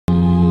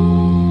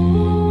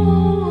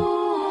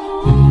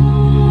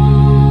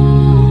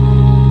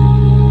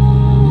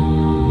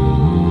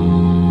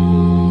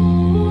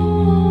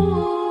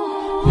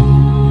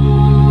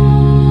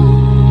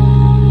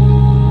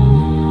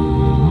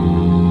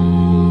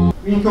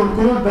he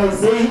concludes by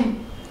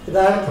saying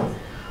that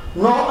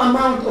no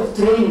amount of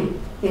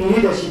training in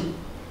leadership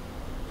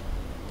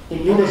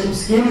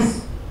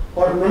skills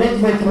or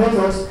management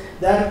methods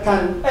that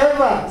can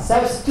ever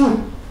substitute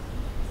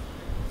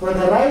for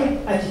the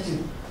right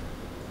attitude.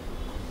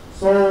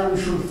 So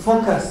we should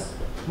focus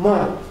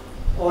more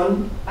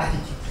on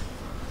attitude.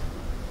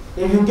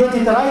 If you get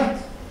it right,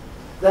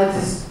 that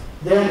is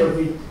the end of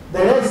it. The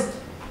rest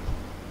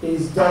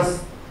is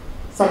just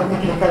some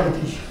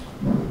technicality issues.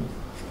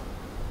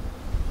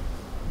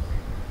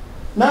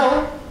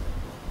 Now,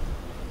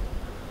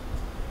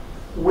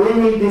 we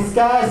will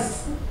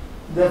discuss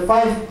the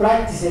 5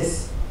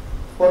 practices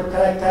or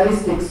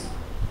characteristics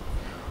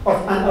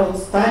of an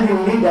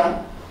outstanding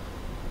leader.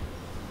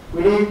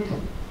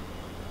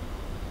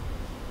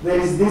 There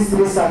is this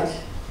research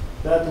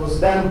that was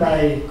done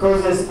by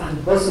Causes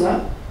and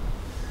Bosnia.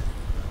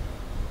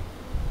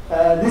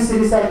 This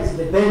research is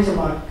the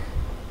benchmark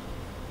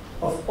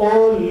of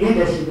all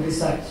leadership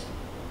research.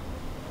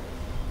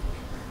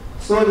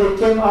 So they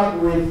came up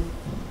with,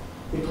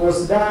 it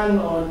was done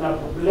on a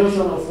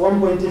population of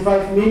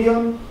 1.5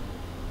 million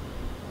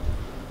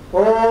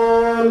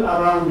all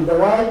around the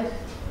world,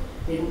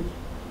 in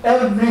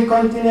every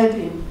continent,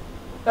 in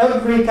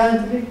every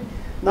country.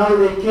 Now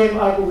they came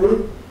up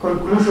with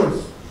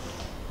conclusions.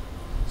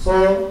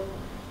 So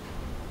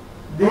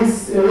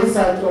this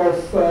research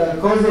of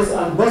Causes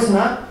and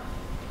Bosnia,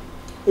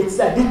 it's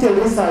a detailed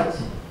research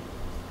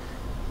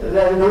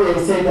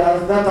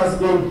that has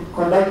been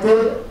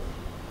conducted,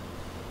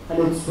 and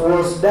it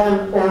was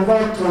done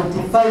over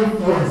 25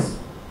 years.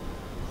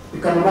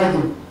 You can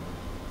imagine.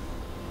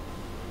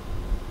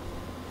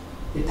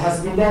 It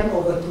has been done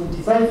over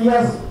 25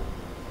 years.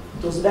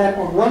 It was done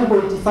on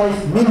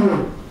 1.5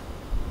 million.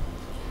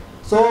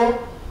 So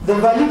the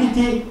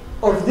validity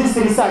of this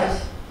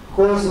research,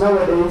 because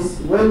nowadays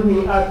when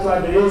we are to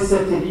address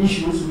certain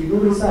issues, we do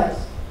research.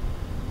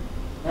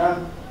 Yeah?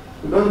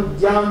 We don't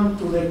jump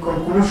to the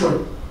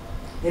conclusion.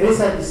 The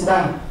research is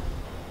done.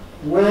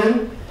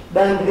 Well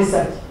done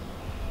research.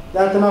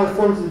 That now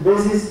forms the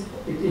basis.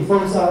 It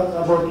informs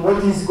us about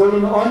what is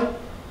going on,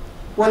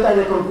 what are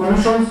the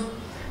conclusions.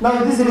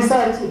 Now this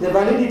research, the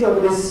validity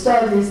of this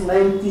study is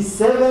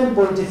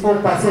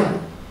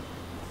 97.4%.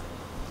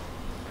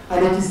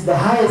 And it is the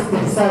highest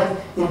research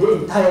in the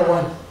entire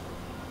world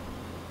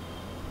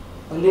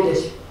on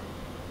leadership.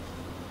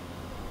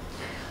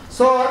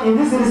 So in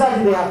this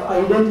research they have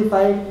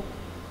identified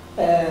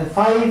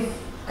 5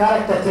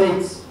 character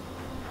traits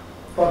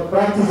or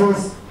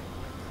practices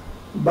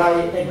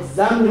by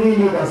exemplary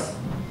leaders.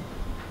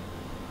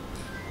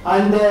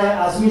 And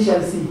as we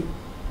shall see,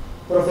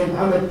 Prophet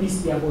Muhammad,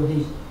 peace be upon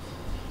him,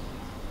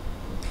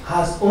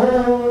 has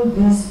all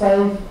these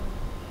 5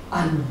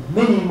 and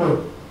many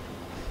more.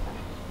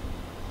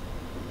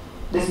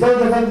 Despite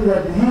the fact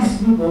that these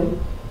people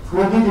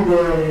who did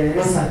the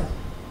research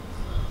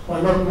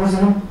were not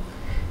Muslim,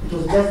 it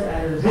was just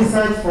a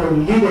research for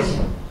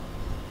leadership.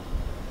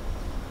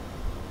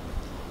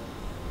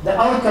 The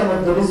outcome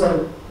of the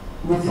result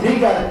with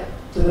regard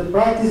to the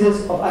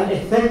practices of an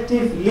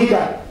effective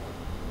leader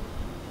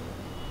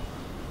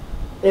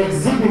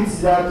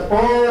exhibits that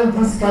all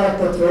these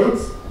character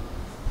traits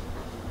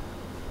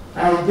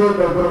are enjoyed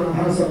by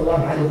Prophet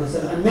Muhammad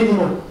and many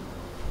more.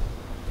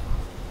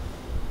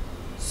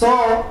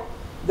 So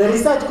the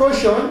research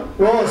question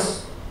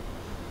was,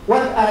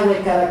 what are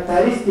the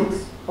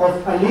characteristics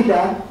of a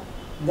leader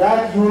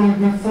that you will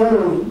be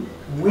following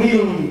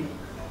willingly,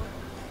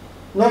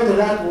 not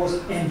that was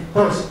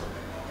imposed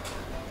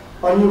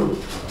on you?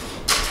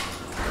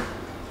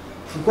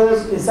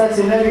 Because in such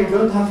scenario you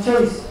don't have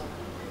choice.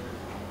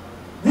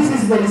 This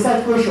is the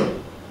research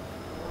question.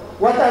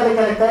 What are the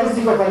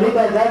characteristics of a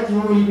leader that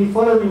you will be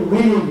following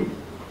willingly?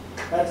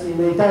 That's in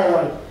the entire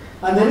world.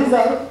 And the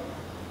result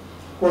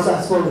was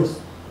as follows.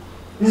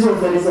 This was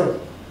the result.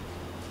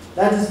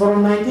 That is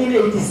from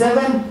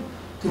 1987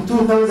 to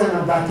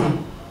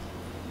 2013.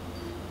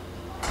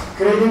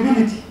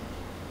 Credibility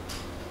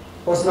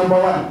was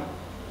number 1.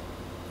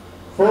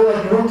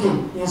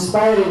 Forward-looking,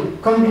 inspiring,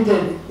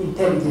 competent,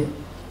 intelligent.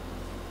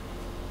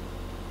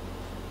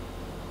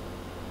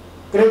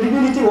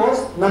 Credibility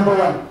was number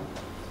 1.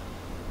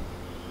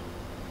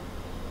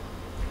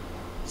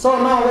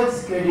 So now what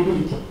is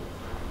credibility?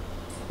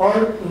 Or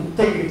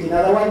integrity? In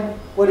other words,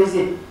 what is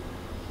it?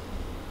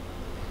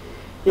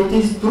 It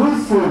is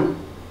truthful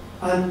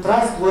and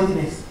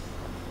trustworthiness.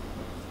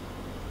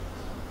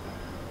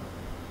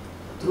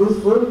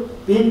 Truthful,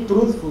 being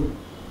truthful,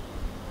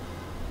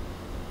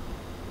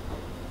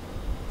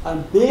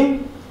 and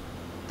being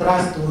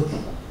trustworthy.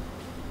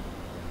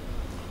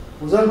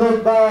 Was that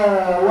not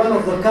one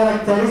of the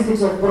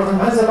characteristics of Prophet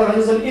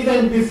Muhammad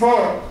even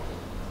before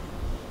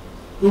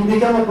he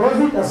became a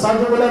prophet?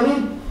 As-Sadiq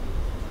al-Amin.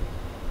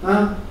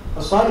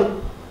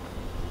 As-Sadiq.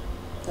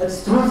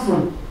 That's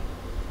truthful.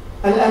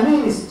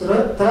 Al-Amin is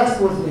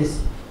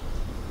trustworthiness.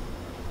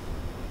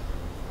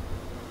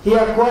 He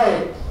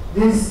acquired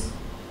this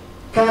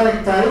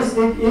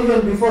characteristic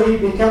even before he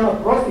became a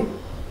prophet.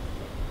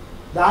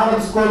 The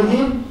Arabs call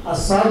him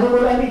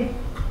As-Sadiq al-Amin.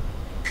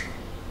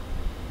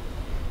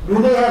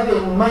 Do they have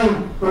in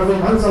mind Prophet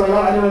Muhammad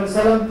sallallahu alaihi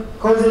wasallam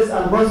causes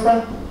and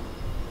bosta?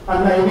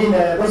 And I mean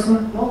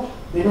basma? No,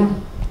 they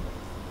don't.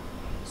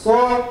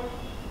 So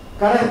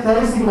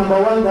characteristic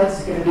number one,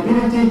 that's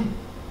credibility.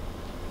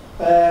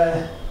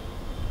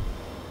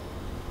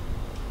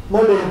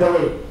 Model the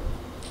way.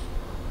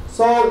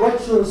 So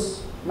what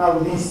shows now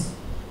this?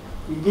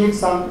 We give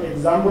some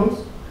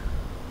examples.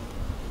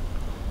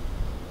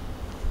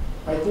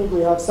 I think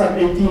we have some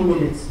 18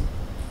 minutes.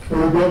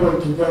 We'll be able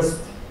to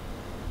just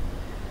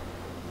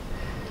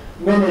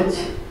manage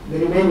the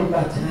remaining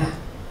part.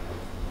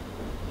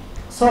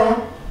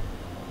 So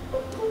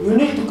you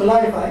need to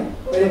clarify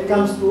when it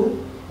comes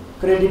to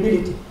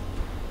credibility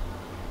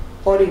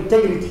or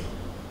integrity.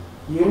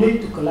 You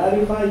need to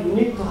clarify, you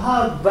need to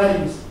have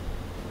values,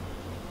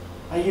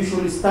 and you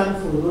should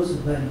stand for those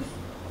values.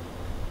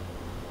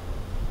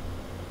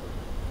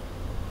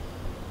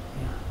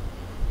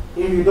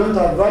 Yeah. If you don't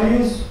have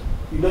values,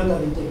 you don't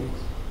have integrity.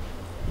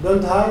 You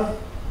don't have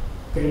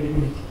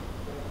credibility.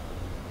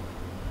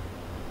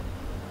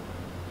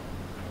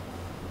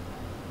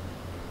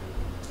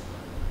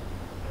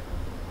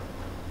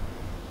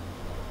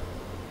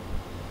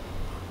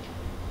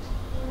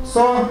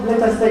 So let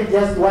us take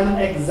just one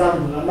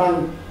example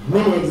among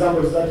many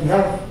examples that we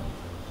have,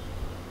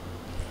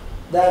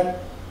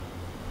 that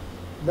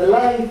the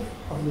life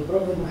of the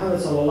Prophet Muhammad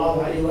sallallahu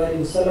alaihi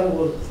wasallam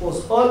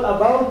was all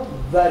about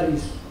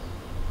values.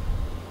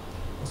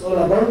 It's all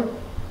about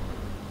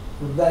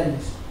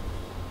values.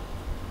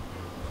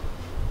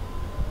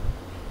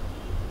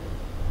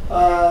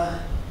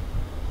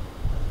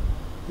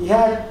 He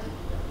had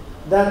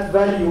that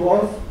value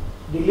of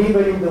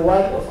delivering the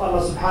word of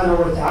Allah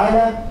subhanahu wa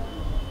ta'ala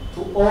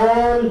to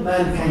all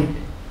mankind,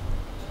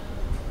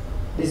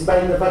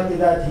 despite the fact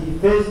that he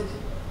faced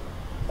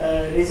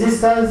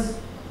resistance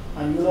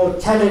and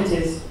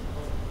challenges.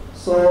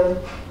 So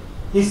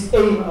his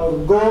aim or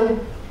goal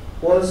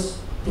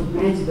was to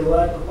preach the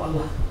word of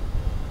Allah.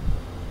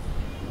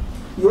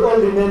 You all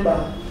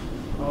remember,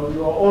 or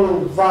you are all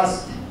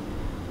versed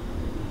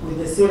with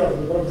the seerah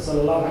of the Prophet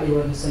sallallahu alaihi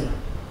wasallam.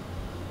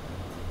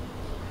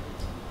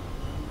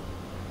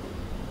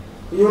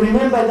 You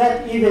remember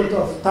that event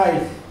of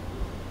Taif.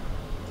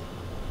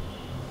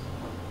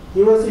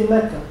 He was in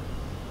Mecca.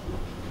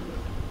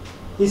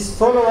 His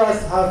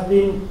followers have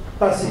been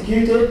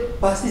persecuted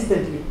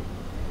persistently.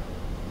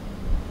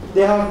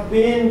 They have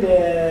been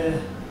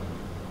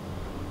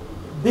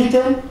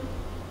beaten,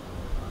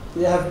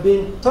 they have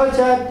been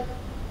tortured,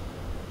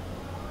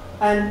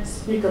 and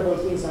unspeakable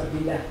things have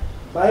been done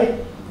by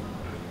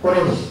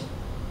Quraysh.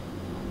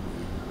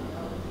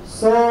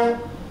 So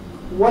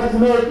what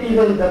made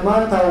even the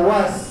matter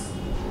worse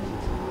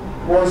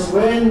was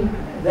when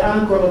the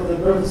uncle of the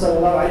Prophet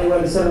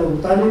ﷺ,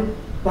 Abu Talib,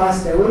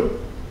 passed away.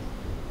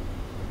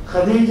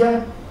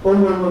 Khadija,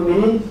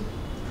 al-Mu'minin,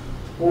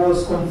 who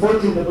was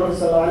comforting the Prophet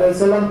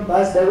ﷺ,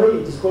 passed away.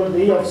 It is called the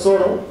Year of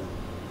Sorrow.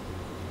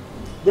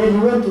 Then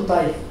he went to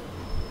Taif.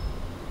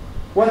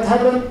 What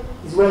happened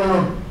is well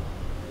known.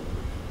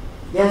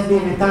 He has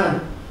been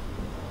returned.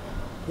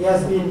 He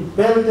has been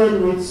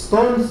pelted with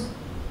stones.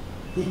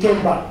 He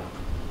came back.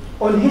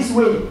 On his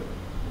way,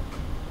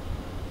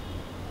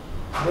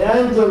 the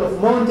angel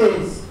of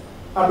mountains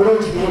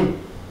approached him.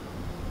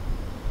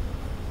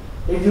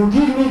 If you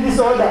give me this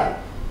order,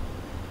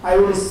 I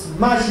will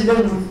smash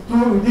them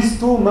with these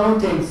two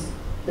mountains,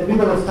 the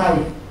people of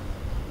Taif.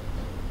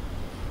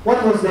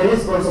 What was the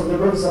response of the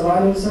Prophet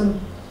ﷺ?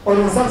 Or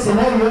in such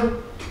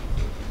scenario,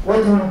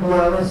 what would be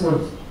our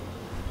response?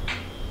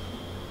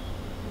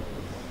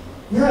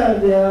 Yeah,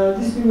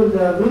 these people,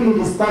 they are really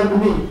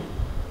disturbed me.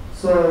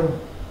 So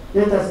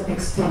let us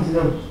extinct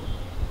them.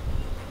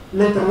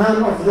 Let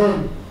none of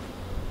them,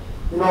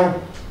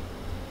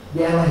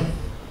 be alive.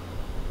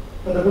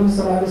 But the Prophet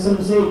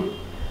ﷺ said,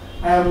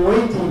 I am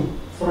waiting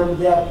from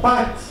their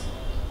part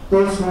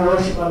those who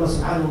worship Allah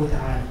subhanahu wa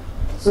ta'ala.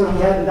 So he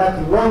had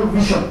that long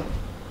vision.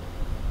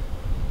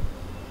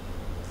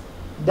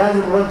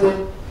 Doesn't want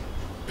it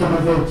to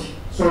revenge.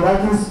 So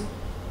that is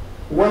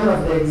one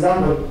of the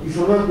examples. You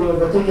should not be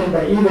overtaken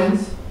by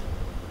events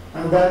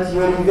and that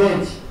you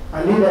revenge.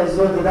 A leader is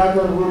not that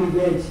one who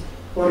revenge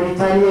or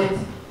retaliate.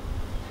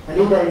 A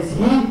leader is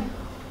he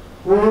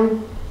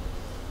who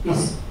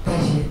is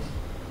patient.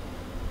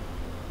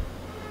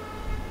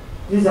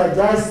 These are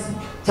just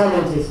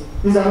challenges.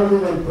 These are not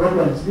even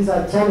problems. These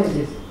are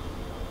challenges.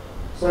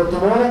 So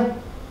tomorrow,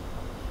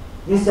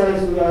 these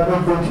challenges we are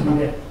not going to be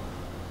there.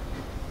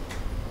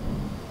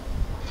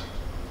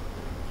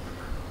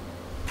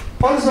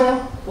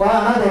 Also,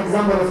 another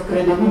example of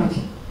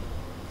credibility.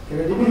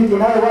 Credibility,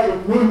 now what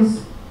it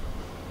means,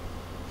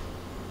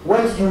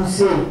 what you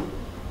say,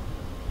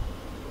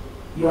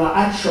 your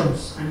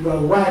actions and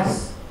your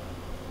words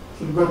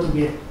should go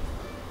together.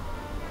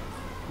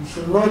 You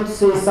should not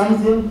say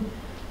something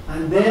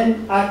and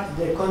then act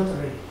the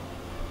contrary.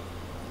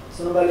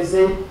 Somebody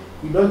say,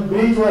 you don't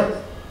breathe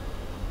what?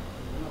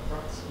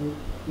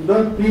 You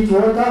don't breathe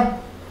water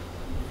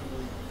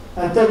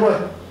and tell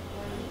what?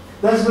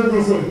 That's what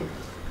they say.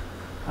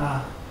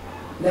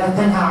 لا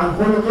تنهى عن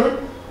خلق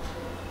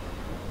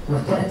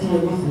وتأتي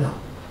مثله.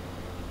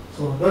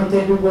 So don't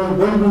tell people,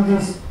 don't do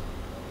this.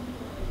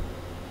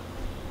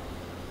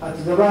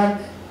 At the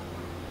back,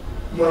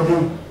 you're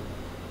doing.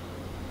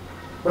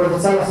 Prophet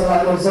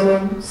sallallahu alaihi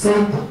wasallam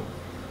said,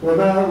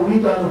 وَمَا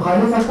أُرِيدُ أَنْ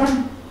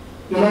أُخَالِفَكُمْ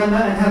إِلَى مَا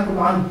أَنْهَاكُمْ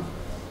عَنْهُ.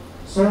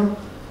 So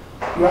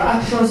your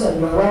actions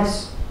and your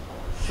words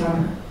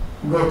should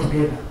go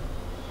together.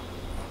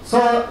 So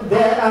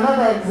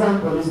another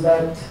example is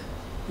that,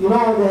 they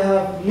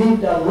have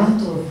lived a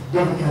lot of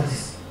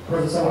difficulties,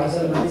 Prophet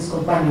ﷺ and his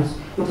companions.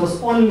 It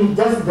was only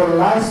just the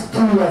last 2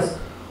 years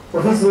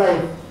of his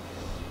life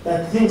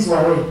that things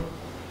were well.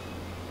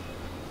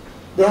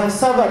 They have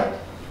suffered.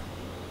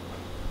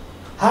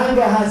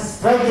 Hunger has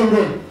stricken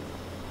them.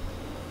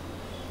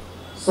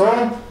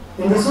 So,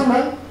 in the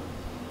Sunnah,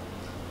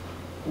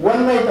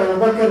 one night Abu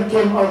Bakr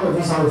came out of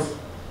his house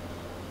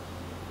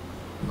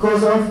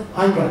because of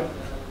hunger.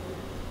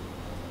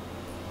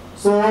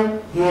 So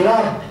he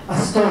rubbed a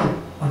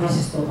stone on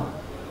his stomach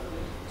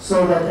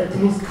so that at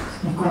least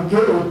he could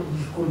get it,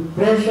 he could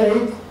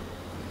pressure it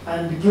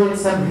and get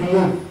some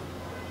relief.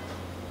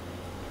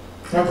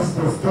 That is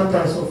the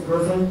status of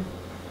Prophet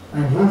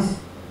and his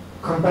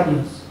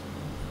companions.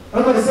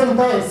 At the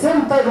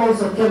same time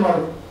also came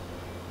out.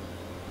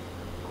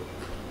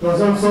 He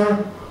was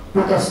also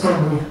put a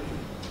stone here.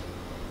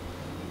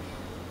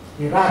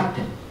 He rubbed.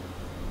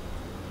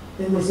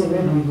 Then they said,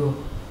 where do we go?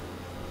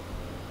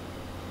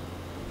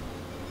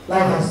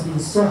 Life has been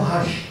so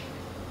harsh.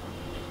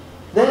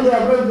 Then they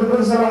approached the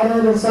Prophet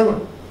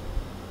ﷺ.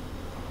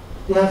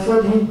 They have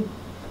showed him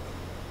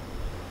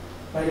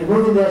by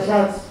removing their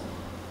shirts.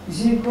 You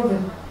see,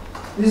 Prophet,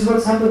 this is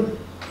what's happened.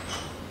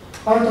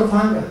 Out of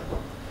hunger.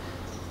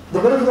 The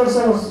Prophet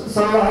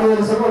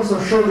ﷺ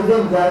also showed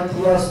them that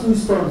he has 2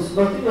 stones,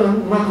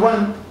 not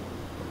one.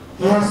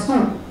 He has 2.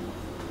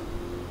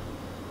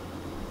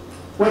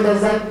 What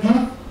does that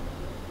mean?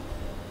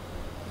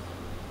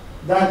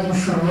 That you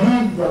should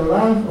live the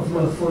life of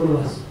your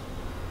followers.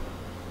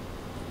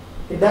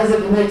 It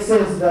doesn't make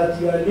sense that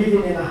you are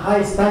living in a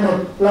high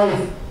standard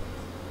life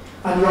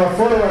and your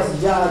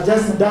followers are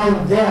just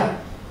down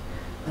there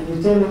and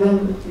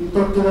you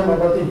talk to them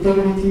about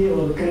integrity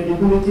or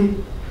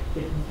credibility.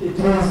 It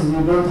means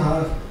you don't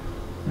have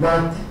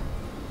that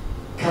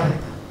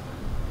character.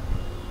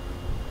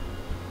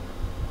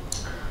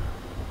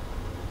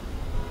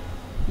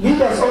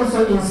 Leaders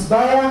also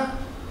inspire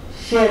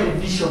shared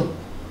vision.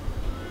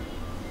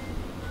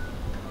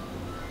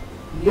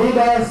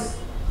 Leaders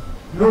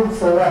look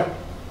for what?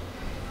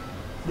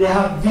 They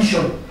have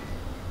vision.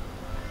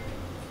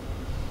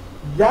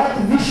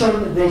 That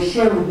vision they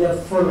share with their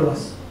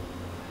followers.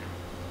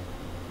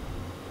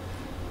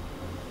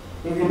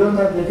 If you don't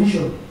have the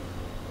vision,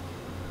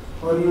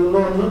 or you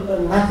know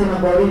nothing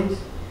about it,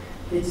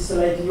 it's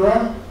like you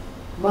are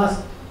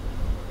masked.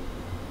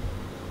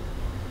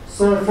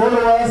 So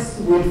followers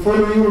will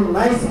follow you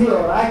nicely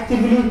or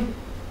actively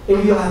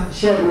if you have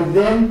shared with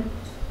them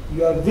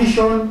your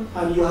vision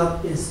and you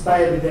have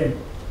inspired them.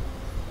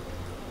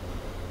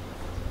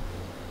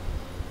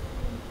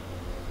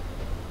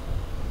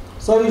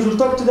 So you should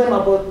talk to them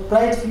about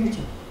bright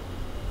future.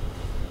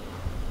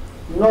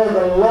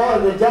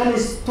 The journey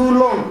is too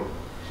long.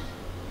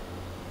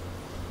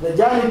 The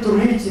journey to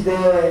reach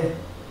the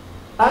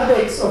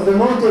apex of the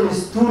mountain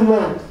is too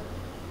long.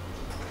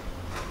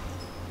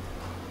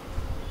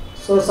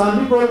 So some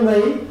people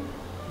may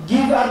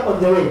give up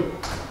on the way.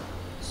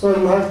 So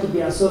you have to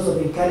be a source of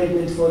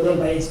encouragement for them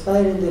by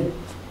inspiring them,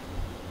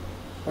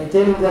 by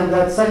telling them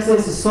that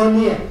success is so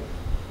near.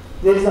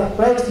 There is a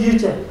bright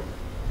future.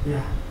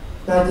 Yeah,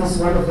 that is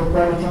one of the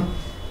qualities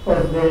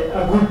of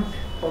a good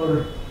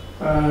or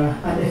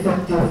an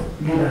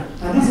effective leader.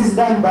 And this is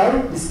done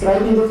by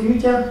describing the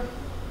future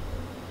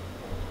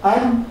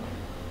and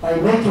by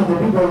making the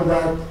people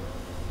that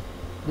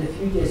the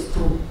future is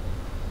true.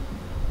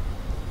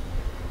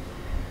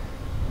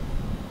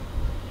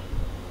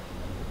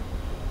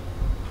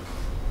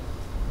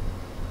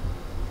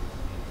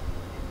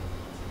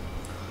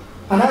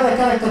 Another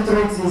character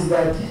trait is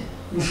that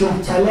you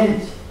should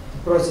challenge the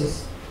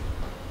process.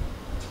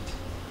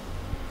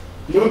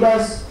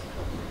 Leaders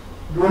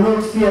do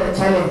not fear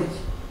challenge.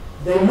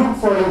 They look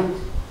for it.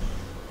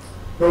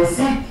 They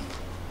seek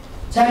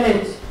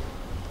challenge.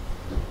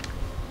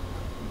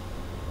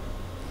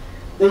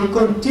 They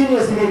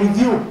continuously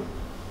review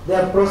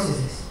their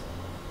processes.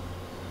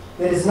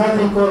 There is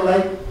nothing called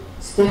like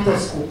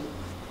status quo.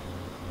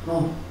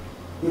 No.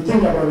 You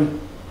think about it.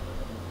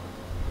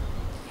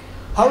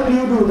 How do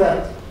you do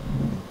that?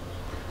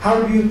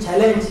 How do you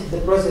challenge the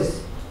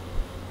process?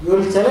 You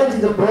will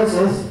challenge the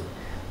process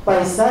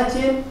by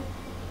searching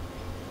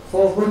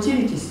for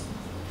opportunities.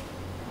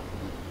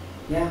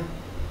 Yeah.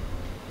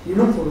 You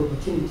look for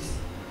opportunities.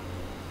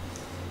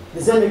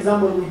 The same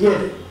example we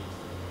gave,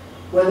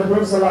 when the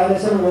Prophet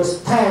ﷺ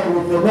was tired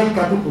with the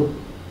Mecca people,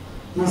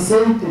 he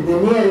sent the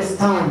nearest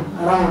town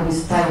around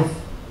his Taif.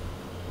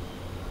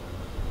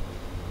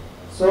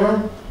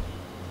 So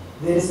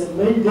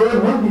maybe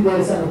there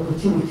is an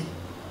opportunity.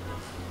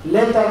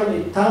 Later on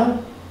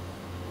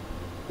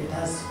it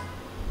has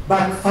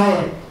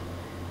backfired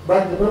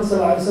But the Prophet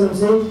ﷺ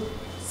said,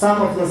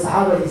 some of the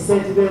Sahaba, he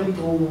sent them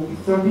to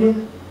Ethiopia,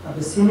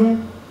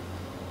 Abyssinia,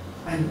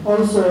 and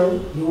also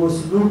he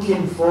was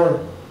looking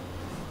for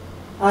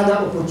other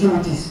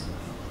opportunities,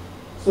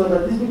 so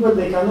that these people,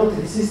 they cannot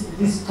resist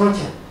this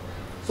torture.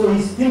 So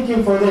he's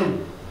thinking for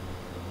them,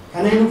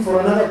 can I look for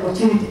another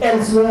opportunity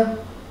elsewhere?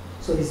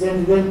 So he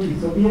sent them to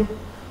Ethiopia.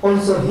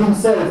 Also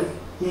himself,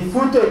 he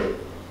footed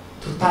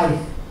to Taif.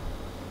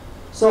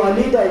 So a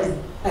leader is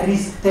a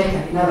risk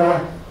taker, in other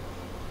words.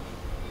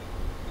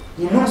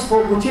 He looks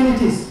for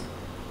opportunities,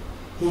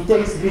 he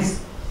takes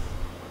risks.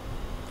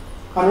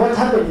 And what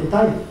happened in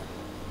Taif?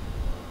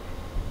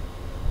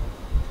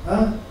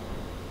 Huh?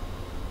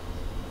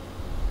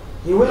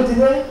 He went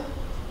there,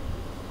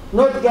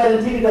 not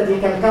guaranteed that he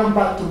can come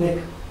back to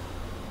Mecca.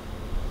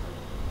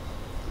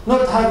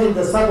 Not having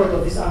the support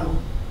of his army,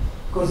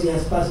 because he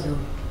has passed away.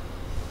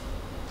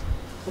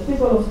 The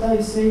people of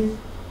Taif say,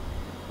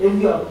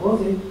 if you are a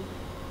prophet,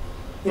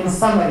 in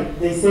summary,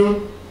 they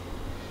say,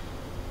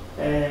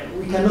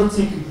 we cannot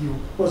sit with you,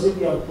 because if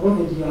you are a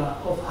prophet, you are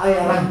of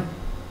higher rank.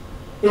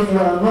 If you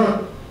are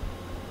not,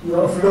 you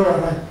are of lower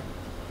rank.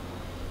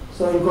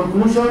 So in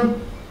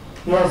conclusion,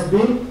 he has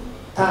been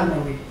turned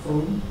away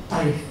from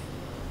Taif.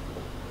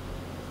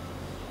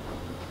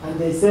 And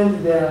they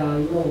sent their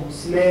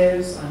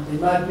slaves and the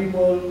mad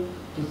people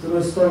to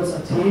throw stones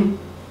at him.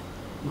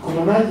 You can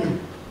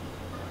imagine.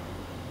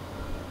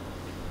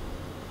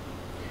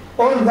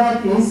 All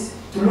that is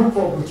to look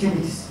for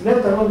opportunities.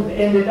 Later on, they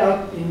ended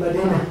up in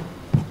Medina.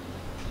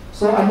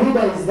 So a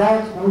leader is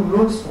that who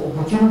looks for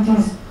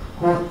opportunities,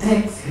 who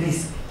takes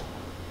risk.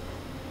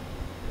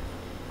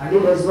 A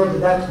leader is not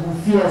that who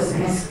fears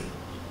risk,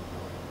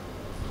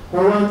 who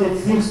wanted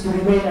things to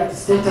remain at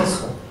status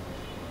quo.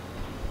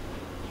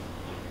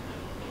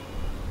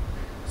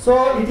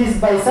 So it is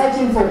by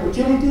searching for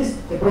opportunities,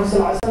 the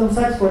Prophet ﷺ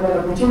searched for an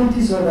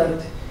opportunity so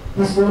that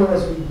his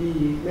followers will be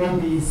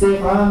maybe in safe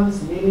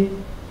hands,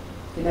 meaning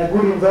in a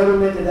good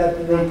environment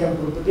that they can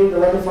propagate the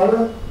word of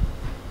Allah.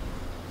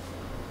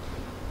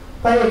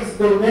 By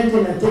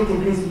experimenting and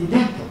taking risks, he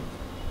did.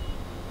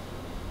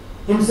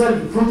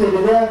 Himself, he footed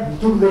there, he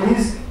took the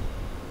risk.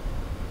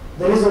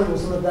 The result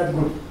was not that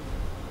good.